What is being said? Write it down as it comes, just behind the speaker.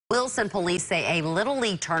Wilson police say a Little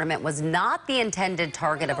League tournament was not the intended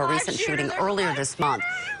target of a recent shooting earlier this month.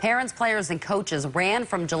 Parents, players, and coaches ran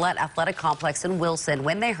from Gillette Athletic Complex in Wilson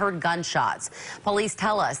when they heard gunshots. Police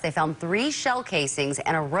tell us they found 3 shell casings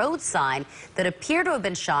and a road sign that appear to have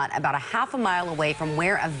been shot about a half a mile away from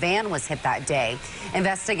where a van was hit that day.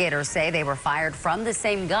 Investigators say they were fired from the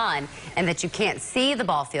same gun and that you can't see the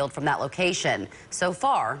ball field from that location. So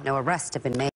far, no arrests have been made.